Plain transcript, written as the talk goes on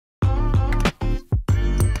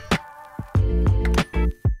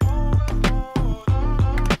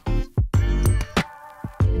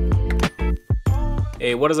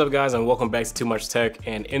Hey, what is up guys, and welcome back to Too Much Tech.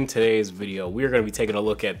 And in today's video, we are going to be taking a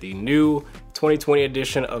look at the new 2020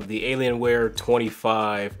 edition of the Alienware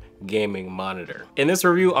 25 gaming monitor. In this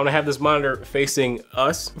review, I'm gonna have this monitor facing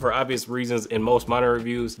us for obvious reasons. In most monitor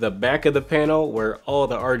reviews, the back of the panel where all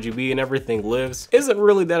the RGB and everything lives isn't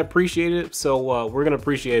really that appreciated, so we're gonna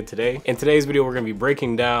appreciate it today. In today's video, we're gonna be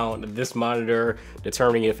breaking down this monitor,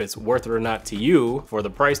 determining if it's worth it or not to you for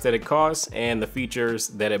the price that it costs and the features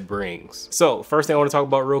that it brings. So first thing I want to talk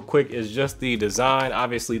about real quick is just the design.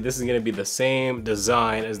 Obviously, this is gonna be the same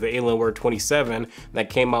design as the Alienware 27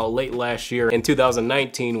 that came out late last year in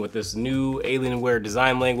 2019 with this new Alienware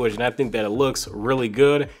design language, and I think that it looks really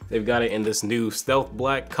good. They've got it in this new stealth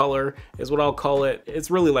black color is what I'll call it.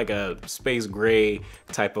 It's really like a space gray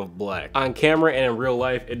type of black. On camera and in real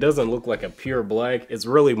life, it doesn't look like a pure black. It's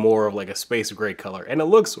really more of like a space gray color, and it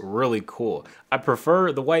looks really cool. I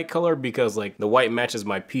prefer the white color because like the white matches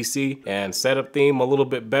my PC and setup theme a little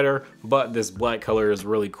bit better, but this black color is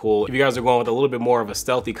really cool if you guys are going with a little bit more of a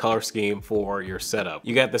stealthy color scheme for your setup.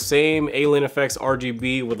 You got the same Alien Effects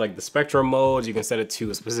RGB with like the spectrum modes. You can set it to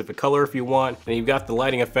a specific color if you want, and you've got the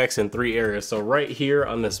lighting effects in 3 areas. So right here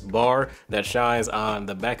on this bar that shines on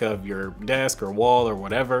the back of your desk or wall or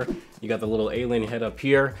whatever, you got the little alien head up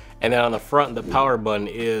here, and then on the front, the power button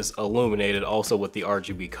is illuminated also with the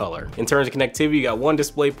RGB color. In terms of connectivity, you got 1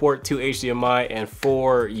 display port, 2 HDMI, and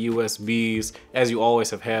 4 USBs, as you always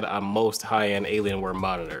have had on most high-end Alienware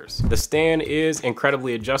monitors. The stand is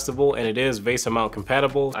incredibly adjustable, and it is VESA mount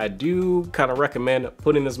compatible. I do kind of recommend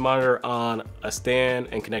putting this monitor on a stand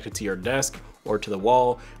and connect it to your desk or to the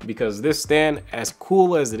wall, because this stand, as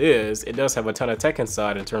cool as it is, it does have a ton of tech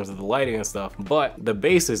inside in terms of the lighting and stuff, but the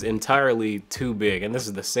base is entirely too big. And this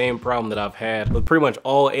is the same problem that I've had with pretty much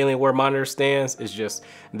all Alienware monitor stands. It's just,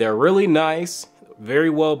 they're really nice,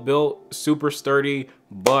 very well built, super sturdy,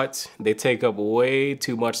 but they take up way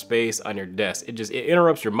too much space on your desk. It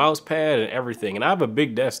interrupts your mouse pad and everything. And I have a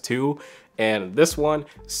big desk too, and this one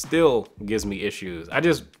still gives me issues. I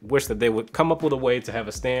just wish that they would come up with a way to have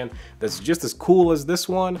a stand that's just as cool as this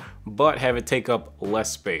one, but have it take up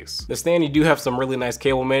less space. The stand, you do have some really nice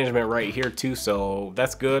cable management right here too, so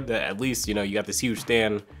that's good that at least, you know, you got this huge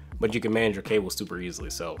stand, but you can manage your cables super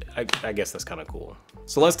easily. So I guess that's kind of cool.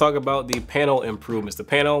 So let's talk about the panel improvements. The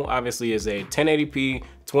panel obviously is a 1080p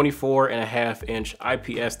 24.5-inch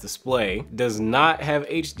IPS display. Does not have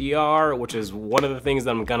HDR, which is one of the things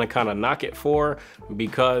that I'm gonna kind of knock it for,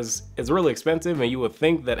 because it's really expensive, and you would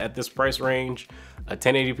think that at this price range, a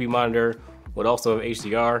 1080p monitor would also have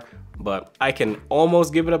HDR, but I can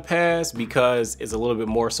almost give it a pass because it's a little bit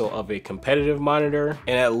more so of a competitive monitor.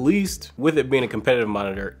 And at least with it being a competitive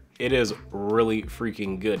monitor, it is really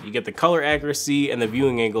freaking good. You get the color accuracy and the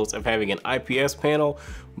viewing angles of having an IPS panel,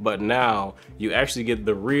 but now you actually get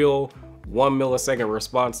the real 1 millisecond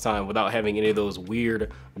response time without having any of those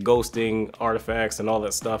weird ghosting artifacts and all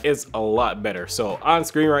that stuff. It's a lot better. So on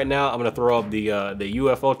screen right now, I'm gonna throw up the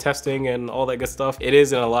UFO testing and all that good stuff. It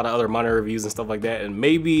is in a lot of other monitor reviews and stuff like that. And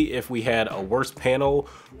maybe if we had a worse panel,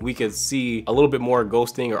 we could see a little bit more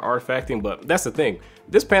ghosting or artifacting, but that's the thing.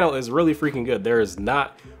 This panel is really freaking good. There is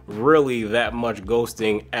not really that much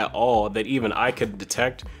ghosting at all that even I could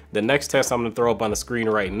detect. The next test I'm gonna throw up on the screen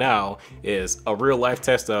right now is a real life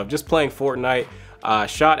test of just playing Fortnite.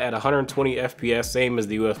 Shot at 120 FPS, same as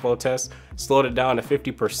the UFO test, slowed it down to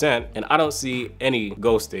 50%, and I don't see any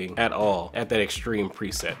ghosting at all at that extreme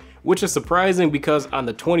preset, which is surprising because on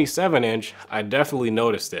the 27-inch, I definitely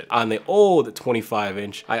noticed it. On the old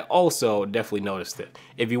 25-inch, I also definitely noticed it.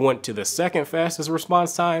 If you went to the second fastest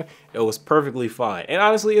response time, it was perfectly fine. And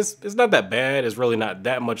honestly, it's not that bad. It's really not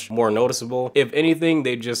that much more noticeable. If anything,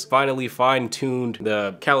 they just finally fine-tuned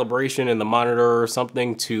the calibration in the monitor or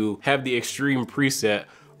something to have the extreme preset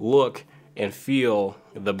look and feel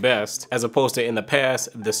the best, as opposed to in the past,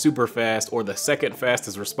 the super fast or the second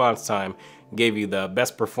fastest response time gave you the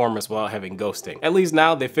best performance without having ghosting. At least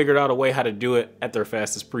now they figured out a way how to do it at their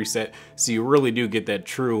fastest preset, so you really do get that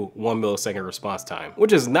true 1 millisecond response time,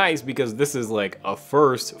 which is nice because this is like a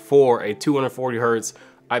first for a 240 hertz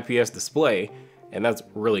IPS display, and that's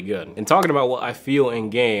really good. And talking about what I feel in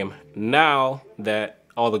game, now that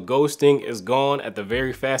all the ghosting is gone at the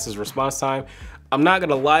very fastest response time, I'm not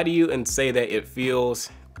gonna lie to you and say that it feels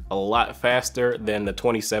a lot faster than the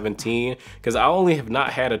 2017, because I only have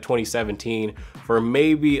not had a 2017 for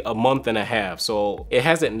maybe a month and a half. So it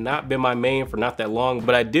hasn't not been my main for not that long,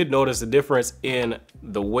 but I did notice a difference in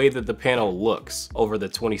the way that the panel looks over the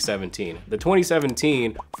 2017. The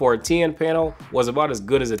 2017 for a TN panel was about as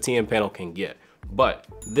good as a TN panel can get. But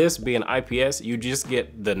this being IPS, you just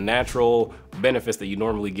get the natural benefits that you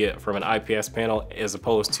normally get from an IPS panel as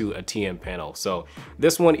opposed to a TN panel. So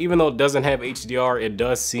this one, even though it doesn't have HDR, it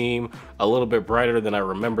does seem a little bit brighter than I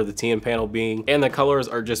remember the TN panel being, and the colors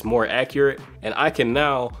are just more accurate. And I can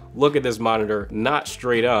now look at this monitor not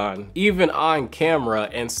straight on, even on camera,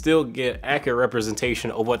 and still get accurate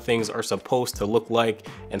representation of what things are supposed to look like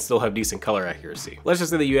and still have decent color accuracy. Let's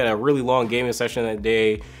just say that you had a really long gaming session that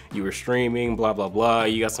day, you were streaming, blah, blah, blah,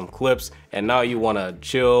 you got some clips, and now you wanna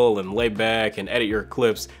chill and lay back and edit your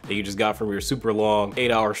clips that you just got from your super long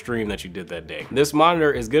 8-hour stream that you did that day. This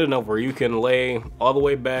monitor is good enough where you can lay all the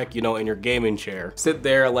way back, you know, in your gaming chair, sit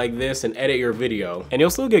there like this and edit your video, and you'll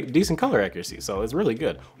still get decent color accuracy, so it's really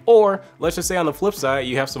good. Or let's just say on the flip side,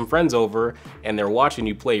 you have some friends over and they're watching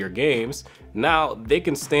you play your games. Now they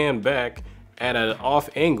can stand back at an off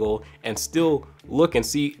angle and still look and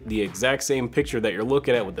see the exact same picture that you're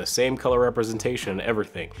looking at with the same color representation and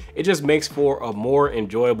everything. It just makes for a more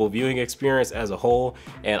enjoyable viewing experience as a whole,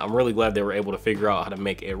 and I'm really glad they were able to figure out how to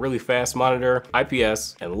make a really fast monitor,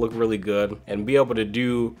 IPS, and look really good, and be able to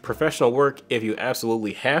do professional work if you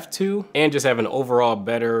absolutely have to, and just have an overall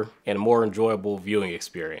better and more enjoyable viewing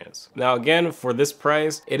experience. Now again, for this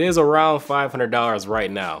price, it is around $500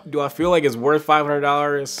 right now. Do I feel like it's worth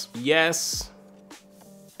 $500? Yes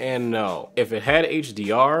and no. If it had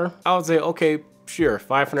HDR, I would say, okay, sure,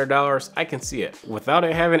 $500, I can see it. Without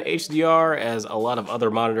it having HDR, as a lot of other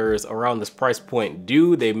monitors around this price point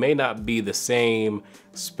do, they may not be the same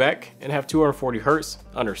spec and have 240 hertz,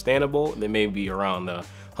 understandable. They may be around the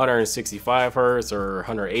 165 hertz or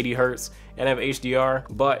 180 hertz and have HDR,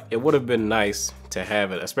 but it would have been nice to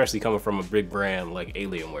have it, especially coming from a big brand like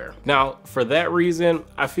Alienware. Now, for that reason,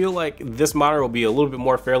 I feel like this monitor will be a little bit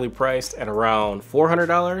more fairly priced at around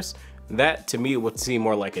 $400. That to me would seem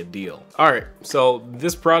more like a deal. All right, so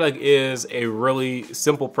this product is a really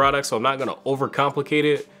simple product, so I'm not gonna overcomplicate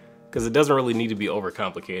it because it doesn't really need to be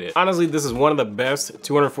overcomplicated. Honestly, this is one of the best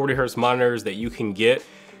 240 hertz monitors that you can get,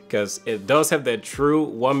 because it does have that true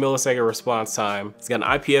 1 millisecond response time. It's got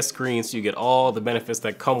an IPS screen, so you get all the benefits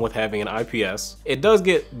that come with having an IPS. It does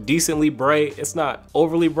get decently bright. It's not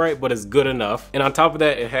overly bright, but it's good enough. And on top of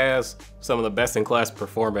that, it has some of the best in class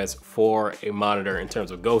performance for a monitor in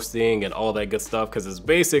terms of ghosting and all that good stuff, because it's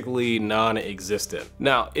basically non-existent.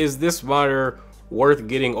 Now, is this monitor worth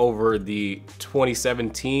getting over the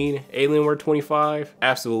 2017 Alienware 25?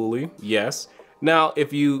 Absolutely, yes. Now,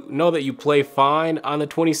 if you know that you play fine on the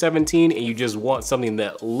 2017 and you just want something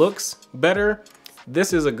that looks better,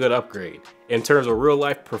 this is a good upgrade. In terms of real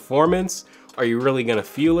life performance, are you really gonna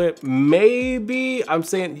feel it? Maybe, I'm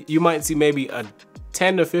saying you might see maybe a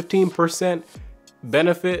 10 to 15%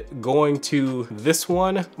 benefit going to this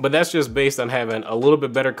one, but that's just based on having a little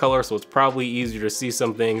bit better color, so it's probably easier to see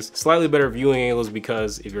some things, slightly better viewing angles,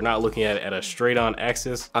 because if you're not looking at it at a straight on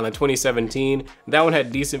axis. On the 2017, that one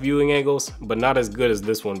had decent viewing angles, but not as good as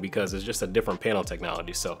this one because it's just a different panel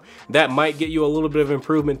technology, so that might get you a little bit of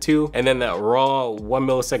improvement too, and then that raw 1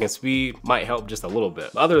 millisecond speed might help just a little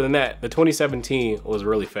bit. But other than that, the 2017 was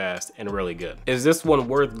really fast and really good. Is this one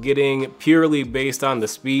worth getting purely based on the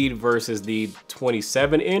speed versus the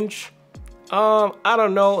 27-inch? I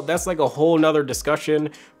don't know. That's like a whole nother discussion,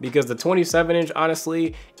 because the 27-inch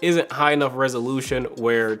honestly isn't high enough resolution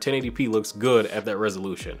where 1080p looks good at that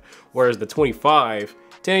resolution, whereas the 25,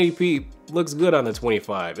 1080p looks good on the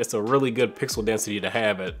 25. It's a really good pixel density to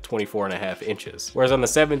have at 24.5 inches. Whereas on the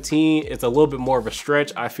 17, it's a little bit more of a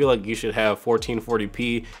stretch. I feel like you should have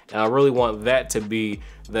 1440p, and I really want that to be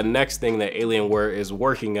the next thing that Alienware is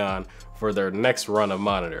working on for their next run of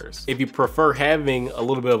monitors. If you prefer having a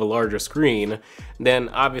little bit of a larger screen, then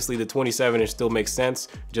obviously the 27-inch still makes sense.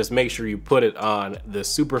 Just make sure you put it on the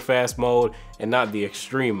super fast mode and not the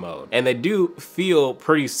extreme mode. And they do feel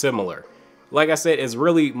pretty similar. Like I said, it's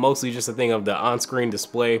really mostly just a thing of the on-screen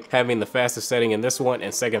display having the fastest setting in this one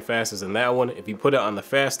and second fastest in that one. If you put it on the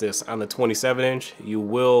fastest on the 27-inch, you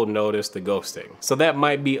will notice the ghosting. So that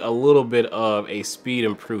might be a little bit of a speed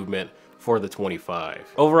improvement for the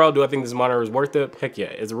 25. Overall, do I think this monitor is worth it? Heck yeah,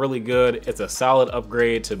 it's really good. It's a solid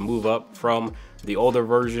upgrade to move up from the older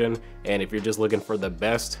version. And if you're just looking for the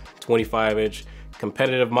best 25-inch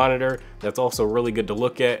competitive monitor that's also really good to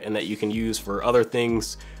look at and that you can use for other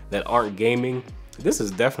things that aren't gaming, this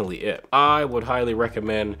is definitely it. I would highly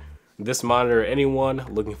recommend this monitor to anyone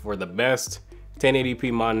looking for the best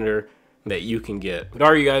 1080p monitor that you can get. But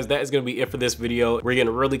all right, you guys, that is gonna be it for this video. We're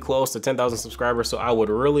getting really close to 10,000 subscribers, so I would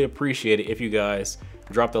really appreciate it if you guys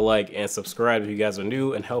drop the like and subscribe if you guys are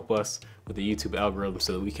new, and help us with the YouTube algorithm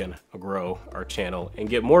so that we can grow our channel and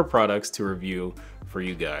get more products to review for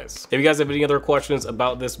you guys. If you guys have any other questions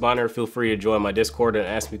about this monitor, feel free to join my Discord and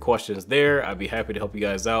ask me questions there. I'd be happy to help you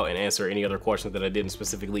guys out and answer any other questions that I didn't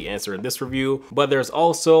specifically answer in this review. But there's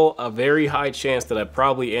also a very high chance that I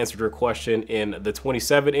probably answered your question in the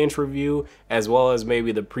 27-inch review, as well as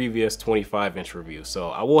maybe the previous 25-inch review.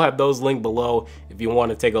 So I will have those linked below if you want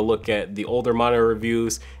to take a look at the older monitor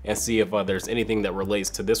reviews and see if there's anything that relates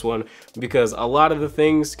to this one, because a lot of the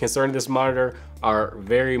things concerning this monitor are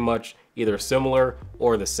very much either similar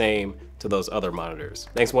or the same to those other monitors.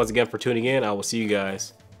 Thanks once again for tuning in. I will see you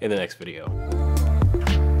guys in the next video.